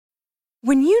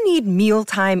When you need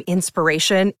mealtime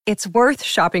inspiration, it's worth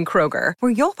shopping Kroger,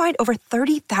 where you'll find over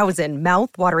 30,000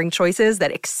 mouth-watering choices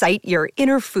that excite your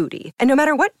inner foodie. And no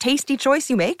matter what tasty choice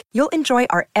you make, you'll enjoy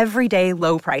our everyday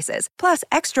low prices, plus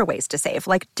extra ways to save,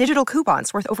 like digital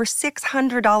coupons worth over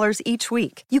 $600 each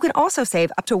week. You can also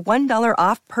save up to $1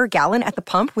 off per gallon at the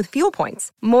pump with fuel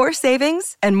points. More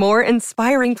savings and more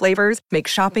inspiring flavors make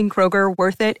shopping Kroger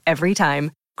worth it every time.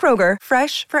 Kroger,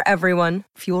 fresh for everyone.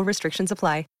 Fuel restrictions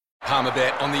apply.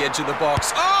 Palmerbet on the edge of the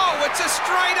box. Oh, it's a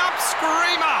straight-up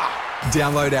screamer!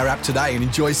 Download our app today and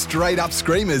enjoy straight-up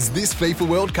screamers this FIFA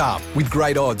World Cup with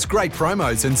great odds, great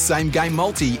promos and same-game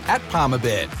multi at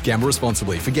Palmerbet. Gamble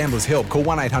responsibly. For Gamblers' Help, call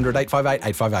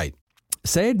 1-800-858-858.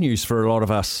 Sad news for a lot of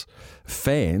us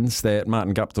fans that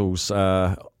Martin Guptill's,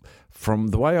 from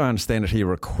the way I understand it, he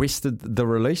requested the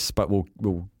release, but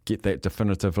we'll get that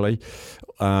definitively,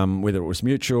 whether it was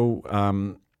mutual.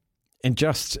 And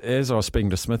just as I was speaking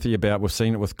to Smithy about, we've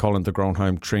seen it with Colin de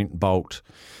Grandhomme, Trent Boult,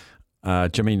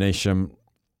 Jimmy Neesham,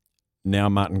 now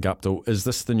Martin Guptill. Is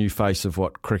this the new face of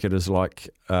what cricket is like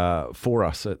for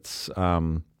us? It's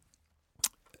a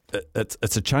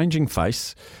changing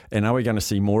face, and are we going to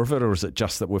see more of it, or is it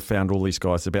just that we've found all these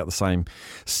guys about the same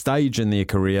stage in their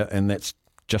career, and that's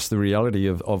just the reality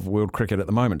of world cricket at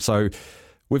the moment? So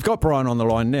we've got Bryan on the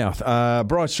line now.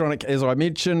 Bryan Stronach, as I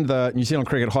mentioned, the New Zealand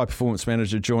Cricket High Performance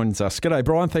Manager, joins us. G'day,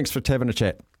 Bryan. Thanks for having a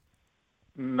chat.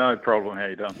 No problem. How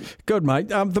you doing? Good, mate.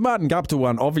 The Martin Guptill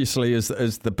one obviously is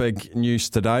the big news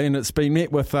today, and it's been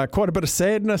met with quite a bit of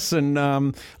sadness and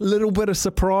a little bit of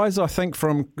surprise, I think,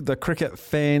 from the cricket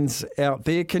fans out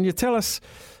there. Can you tell us,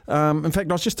 in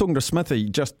fact, I was just talking to Smithy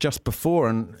just before,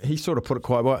 and he sort of put it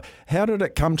quite well. How did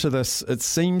it come to this? It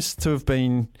seems to have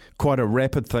been quite a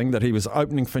rapid thing, that he was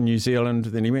opening for New Zealand,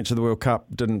 then he went to the World Cup,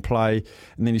 didn't play,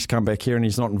 and then he's come back here and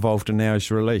he's not involved, and now he's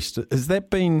released. Has that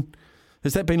been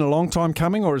a long time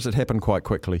coming, or has it happened quite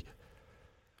quickly?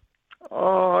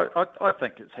 Oh, I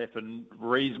think it's happened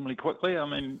reasonably quickly. I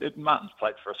mean, Martin's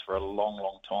played for us for a long,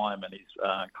 long time, and he's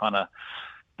kind of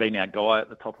been our guy at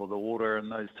the top of the order in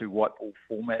those two white ball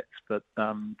formats. But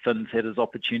Finn's had his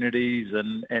opportunities,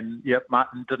 and yep,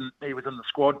 Martin didn't. He was in the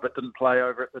squad, but didn't play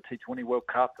over at the T20 World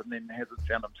Cup, and then hasn't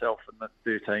found himself in the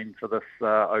 13 for this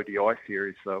ODI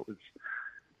series. So it was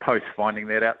post finding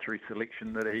that out through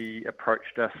selection that he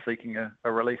approached us seeking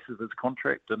a release of his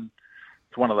contract, and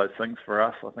it's one of those things for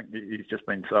us. I think he's just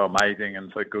been so amazing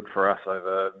and so good for us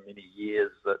over many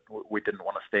years that we didn't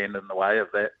want to stand in the way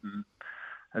of that, and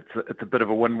it's a bit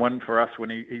of a win-win for us when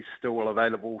he's still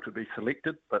available to be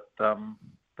selected, but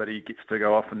he gets to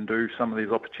go off and do some of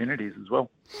these opportunities as well.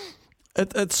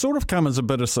 It sort of come as a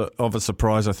bit of a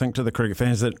surprise, I think, to the cricket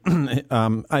fans that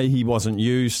he wasn't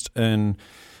used in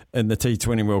the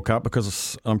T20 World Cup,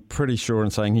 because I'm pretty sure in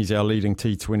saying he's our leading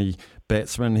T20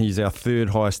 batsman. He's our third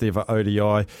highest ever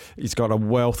ODI. He's got a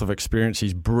wealth of experience.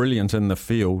 He's brilliant in the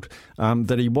field.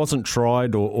 That he wasn't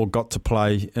tried or got to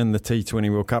play in the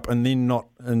T20 World Cup, and then not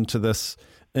into this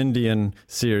Indian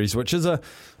series, which is I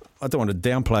don't want to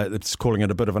downplay it, it's calling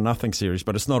it a bit of a nothing series,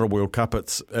 but it's not a World Cup.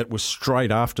 It was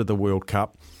straight after the World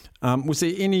Cup. Was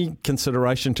there any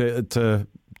consideration to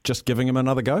just giving him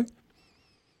another go?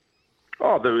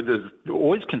 Oh, there's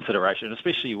always consideration,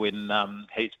 especially when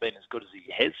he's been as good as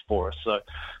he has for us. So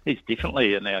he's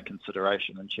definitely in our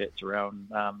consideration and chats around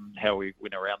how we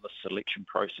went around the selection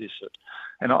process.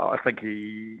 And I think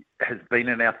he has been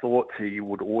in our thoughts. He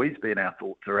would always be in our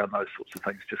thoughts around those sorts of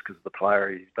things just because of the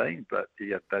player he's been. But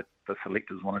yeah, the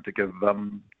selectors wanted to give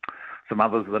some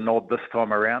others the nod this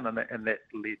time around, and that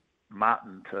led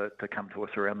Martin to come to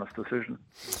us around this decision.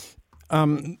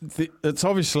 It's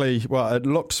obviously, well, it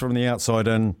looks from the outside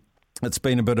in, it's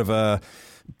been a bit of a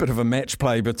match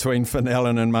play between Finn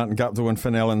Allen and Martin Guptill, and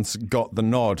Finn Allen's got the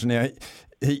nod. Now,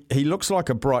 he looks like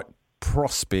a bright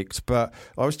prospect, but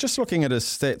I was just looking at his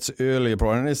stats earlier,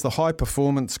 Bryan, and as the high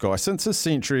performance guy, since his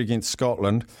century against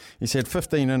Scotland, he's had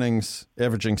 15 innings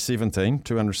averaging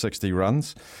 260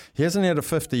 runs. He hasn't had a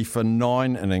 50 for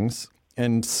 9 innings,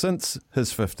 and since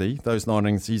his 50, those 9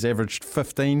 innings, he's averaged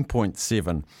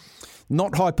 15.7.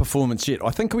 Not high performance yet. I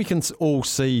think we can all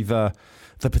see the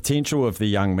potential of the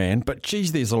young man, but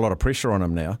geez, there's a lot of pressure on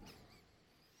him now.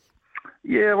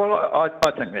 Yeah, well, I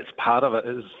think that's part of it.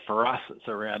 Is for us, it's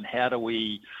around how do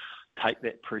we take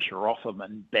that pressure off him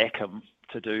and back him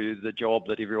to do the job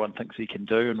that everyone thinks he can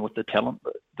do, and with the talent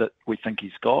that we think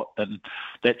he's got. And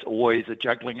that's always a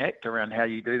juggling act around how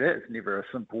you do that. It's never a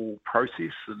simple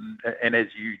process. And as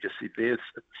you just said there,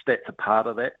 stats are part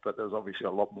of that, but there's obviously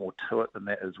a lot more to it than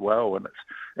that as well. And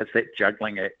it's that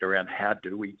juggling act around how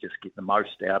do we just get the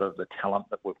most out of the talent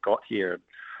that we've got here. And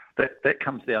that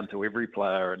comes down to every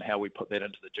player and how we put that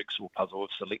into the jigsaw puzzle of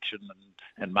selection.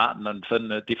 And Martin and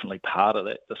Finn are definitely part of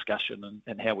that discussion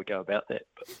and how we go about that.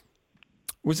 But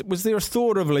Was there a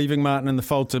thought of leaving Martin in the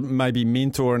fold to maybe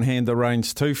mentor and hand the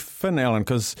reins to Finn Allen?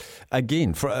 Because,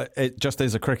 again, just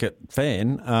as a cricket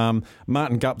fan,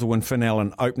 Martin Guptill and Finn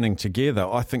Allen opening together,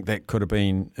 I think that could have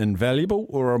been invaluable,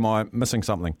 or am I missing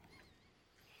something?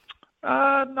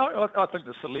 No, I think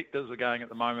the selectors are going at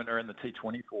the moment are in the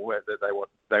T20 format that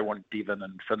they want Devon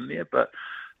and Finn there, but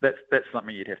that's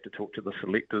something you'd have to talk to the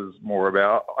selectors more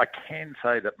about. I can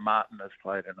say that Martin has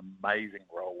played an amazing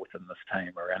role within this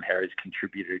team around how he's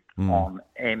contributed on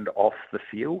and off the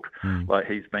field. Like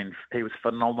he was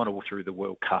phenomenal through the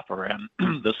World Cup around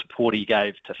the support he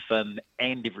gave to Finn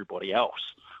and everybody else,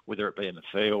 whether it be in the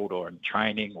field or in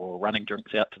training or running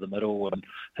drinks out to the middle, and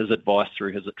his advice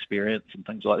through his experience and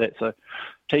things like that. So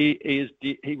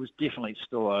he was definitely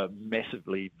still a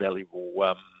massively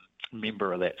valuable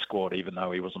member of that squad, even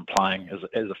though he wasn't playing as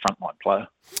a frontline player.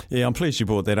 Yeah, I'm pleased you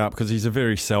brought that up because he's a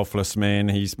very selfless man.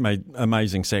 He's made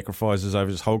amazing sacrifices over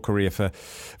his whole career for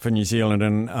New Zealand,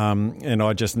 and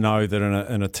I just know that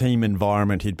in a team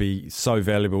environment he'd be so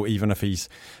valuable even if he's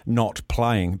not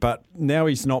playing. But now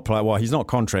he's not playing. Well, he's not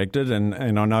contracted, and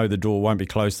I know the door won't be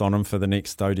closed on him for the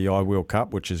next ODI World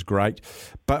Cup, which is great.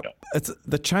 But it's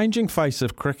the changing face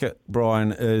of cricket,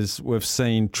 Bryan, is we've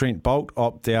seen Trent Boult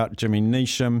opt out, Jimmy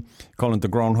Neesham, Colin de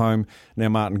Grandhomme, now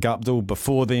Martin Guptill,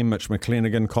 before them Mitch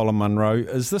McClenaghan, Colin Munro.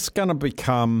 Is this going to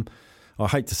become, I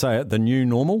hate to say it, the new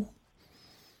normal?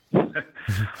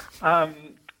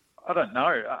 I don't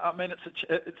know. I mean,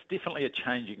 it's definitely a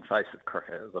changing face of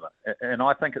cricket, isn't it? And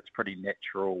I think it's pretty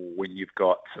natural when you've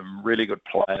got some really good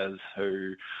players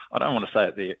who, I don't want to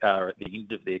say they are at the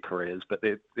end of their careers, but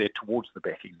they're towards the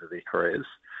back end of their careers.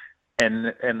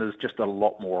 And there's just a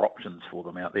lot more options for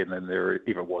them out there than there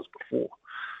ever was before.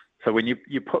 So when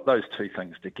you put those two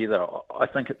things together, I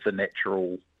think it's a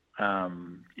natural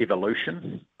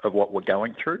evolution of what we're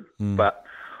going through. But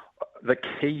the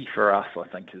key for us, I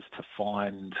think, is to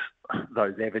find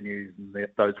those avenues and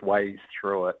those ways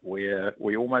through it where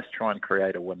we almost try and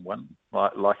create a win-win.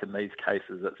 Like in these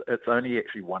cases, it's only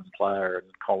actually one player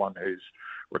in Colin who's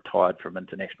retired from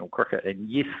international cricket. And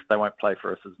yes, they won't play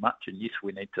for us as much. And yes,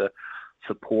 we need to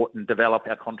support and develop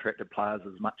our contracted players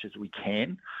as much as we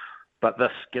can. But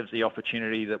this gives the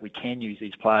opportunity that we can use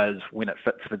these players when it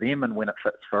fits for them and when it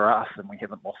fits for us, and we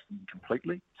haven't lost them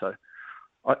completely. So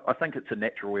I think it's a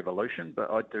natural evolution, but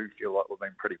I do feel like we've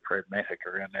been pretty pragmatic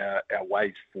around our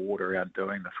ways forward around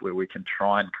doing this, where we can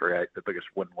try and create the biggest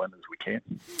win-win as we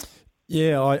can.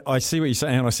 Yeah, I see what you're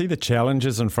saying. I see the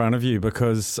challenges in front of you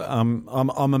because I'm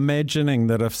imagining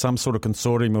that if some sort of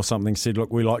consortium or something said,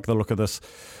 look, we like the look of this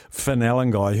Finn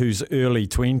Allen guy who's early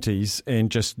 20s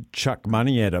and just chuck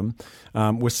money at him,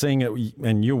 we're seeing it,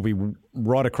 and you'll be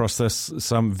right across this,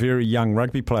 some very young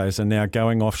rugby players are now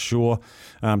going offshore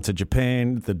to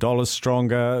Japan. The dollar's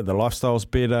stronger, the lifestyle's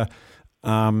better.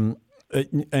 And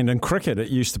in cricket, it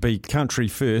used to be country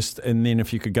first, and then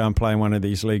if you could go and play in one of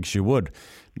these leagues, you would.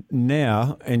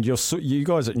 Now, and you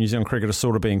guys at New Zealand Cricket are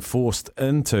sort of being forced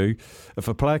into, if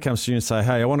a player comes to you and say,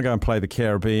 hey, I want to go and play the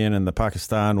Caribbean and the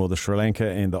Pakistan or the Sri Lanka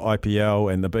and the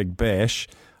IPL and the Big Bash,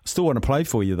 I still want to play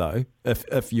for you though,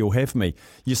 if you'll have me.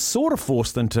 You're sort of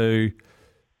forced into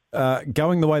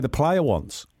going the way the player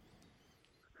wants.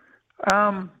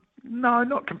 No,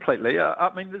 not completely.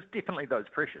 I mean, there's definitely those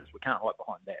pressures. We can't hide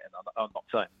behind that, and I'm not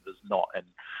saying there's not. And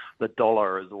the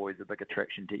dollar is always a big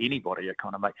attraction to anybody. It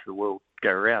kind of makes the world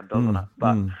go around, doesn't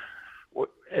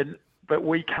it? But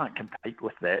we can't compete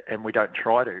with that, and we don't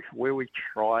try to. Where we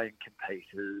try and compete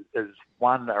is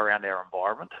one, around our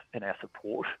environment and our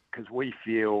support, because we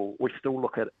still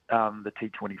look at the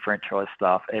T20 franchise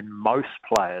staff, and most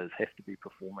players have to be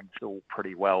performing still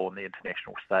pretty well on the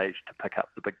international stage to pick up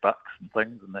the big bucks and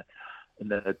things in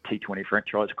the T20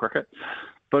 franchise cricket.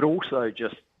 But also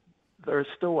just there is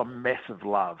still a massive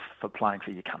love for playing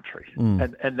for your country,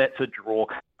 and that's a draw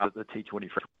that the T20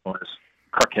 franchise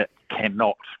cricket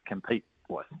cannot compete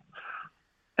with.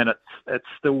 And it's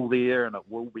still there, and it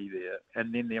will be there.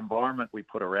 And then the environment we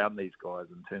put around these guys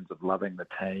in terms of loving the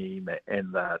team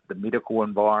and the medical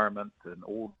environment and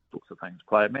all sorts of things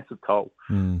play a massive toll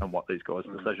on what these guys'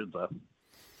 decisions are.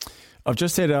 I've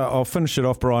just had, I'll finish it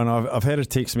off, Bryan. I've had a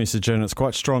text message and it's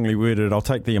quite strongly worded. I'll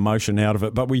take the emotion out of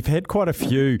it. But we've had quite a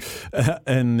few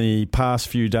in the past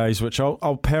few days, which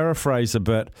I'll paraphrase a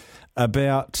bit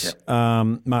about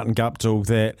Martin Guptill,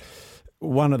 that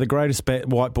one of the greatest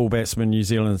white ball batsmen New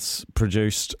Zealand's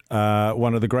produced,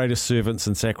 one of the greatest servants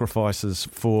and sacrifices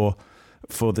for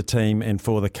the team and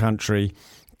for the country.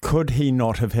 Could he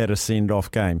not have had a send-off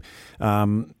game?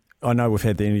 I know we've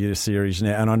had the end of the series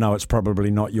now, and I know it's probably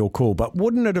not your call, but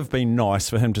wouldn't it have been nice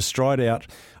for him to stride out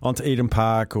onto Eden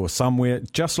Park or somewhere,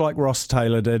 just like Ross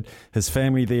Taylor did, his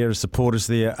family there, his supporters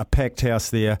there, a packed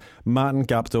house there, Martin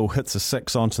Guptill hits a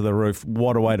 6 onto the roof,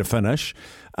 what a way to finish.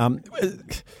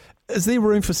 Is there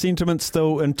room for sentiment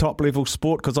still in top-level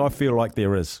sport? Because I feel like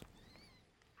there is.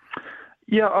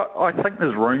 Yeah, I think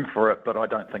there's room for it, but I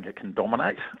don't think it can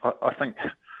dominate. I think,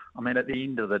 at the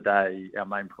end of the day, our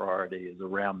main priority is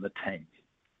around the team.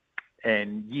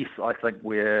 And yes, I think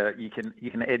where you can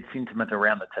add sentiment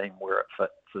around the team where it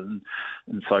fits and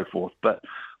so forth. But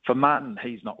for Martin,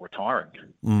 he's not retiring,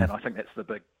 and I think that's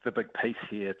the big piece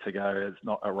here to go. It's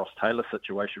not a Ross Taylor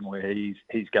situation where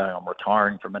he's going, I'm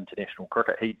retiring from international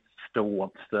cricket. He still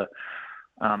wants to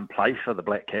play for the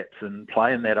Black Caps and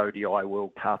play in that ODI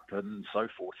World Cup and so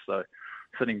forth. So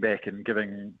sitting back and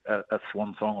giving a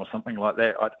swan song or something like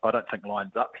that, I don't think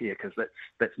lines up here, because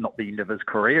that's not the end of his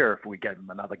career if we gave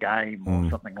him another game or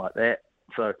something like that.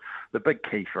 So the big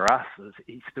key for us is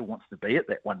he still wants to be at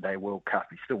that one-day World Cup.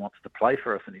 He still wants to play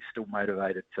for us, and he's still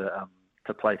motivated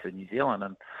to play for New Zealand.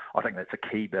 And I think that's a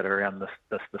key bit around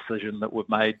this decision that we've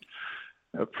made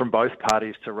from both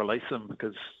parties to release him,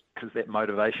 because that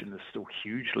motivation is still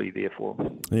hugely there for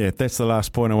him. Yeah, that's the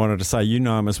last point I wanted to say. You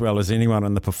know him as well as anyone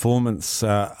in the performance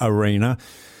arena.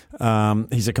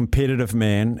 He's a competitive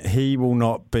man. He will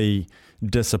not be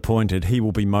disappointed. He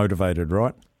will be motivated,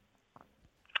 right?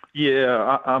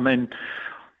 Yeah,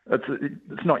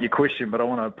 it's not your question, but I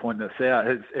want to point this out.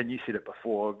 And you said it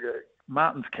before,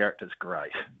 Martin's character's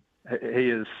great. He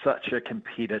is such a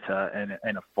competitor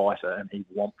and a fighter, and he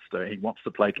wants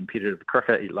to play competitive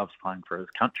cricket. He loves playing for his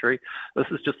country. This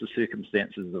is just the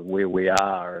circumstances of where we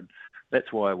are, and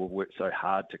that's why we've worked so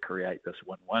hard to create this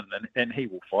win-win. And he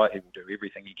will fight. He will do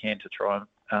everything he can to try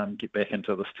and get back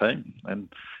into this team.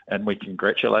 And we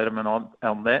congratulate him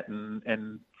on that.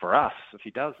 And for us, if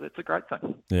he does, it's a great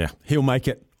thing. Yeah, he'll make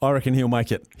it. I reckon he'll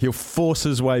make it. He'll force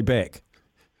his way back.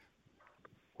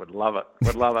 Would love it.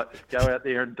 Go out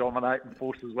there and dominate and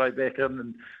force his way back in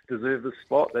and deserve the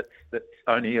spot. That's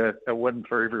only a win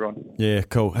for everyone. Yeah,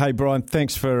 cool. Hey, Bryan,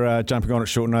 thanks for jumping on at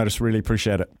short notice. Really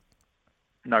appreciate it.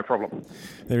 No problem.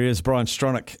 There he is, Bryan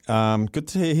Stronach. Good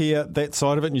to hear that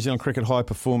side of it. New Zealand Cricket High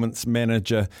Performance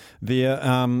Manager there.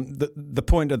 The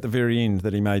point at the very end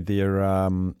that he made there,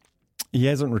 he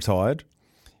hasn't retired.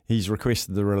 He's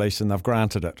requested the release and they've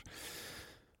granted it.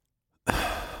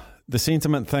 The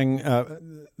sentiment thing,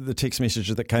 the text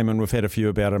messages that came in, we've had a few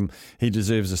about him. He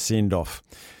deserves a send-off.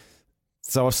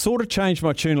 So I've sort of changed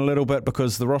my tune a little bit,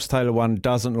 because the Ross Taylor one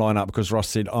doesn't line up, because Ross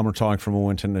said, I'm retiring from all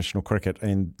international cricket,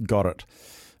 and got it.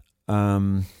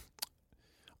 I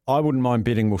wouldn't mind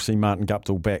betting we'll see Martin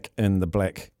Guptill back in the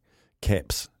Black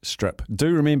Caps strip.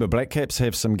 Do remember, Black Caps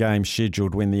have some games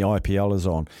scheduled when the IPL is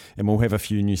on, and we'll have a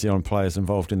few New Zealand players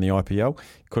involved in the IPL.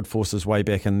 Could force his way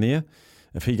back in there.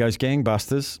 If he goes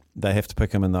gangbusters, they have to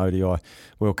pick him in the ODI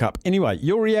World Cup. Anyway,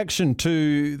 your reaction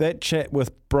to that chat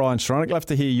with Bryan Stronach. I'd love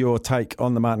to hear your take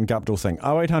on the Martin Guptill thing.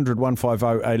 0800 150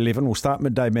 811. We'll start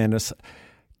Midday Madness.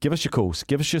 Give us your calls.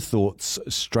 Give us your thoughts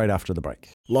straight after the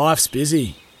break. Life's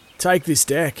busy. Take this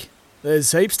deck.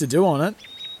 There's heaps to do on it,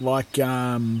 like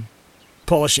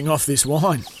polishing off this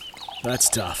wine. That's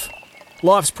tough.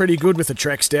 Life's pretty good with a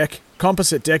Trex deck.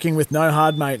 Composite decking with no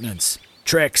hard maintenance.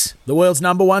 Trex, the world's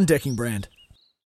 #1 decking brand.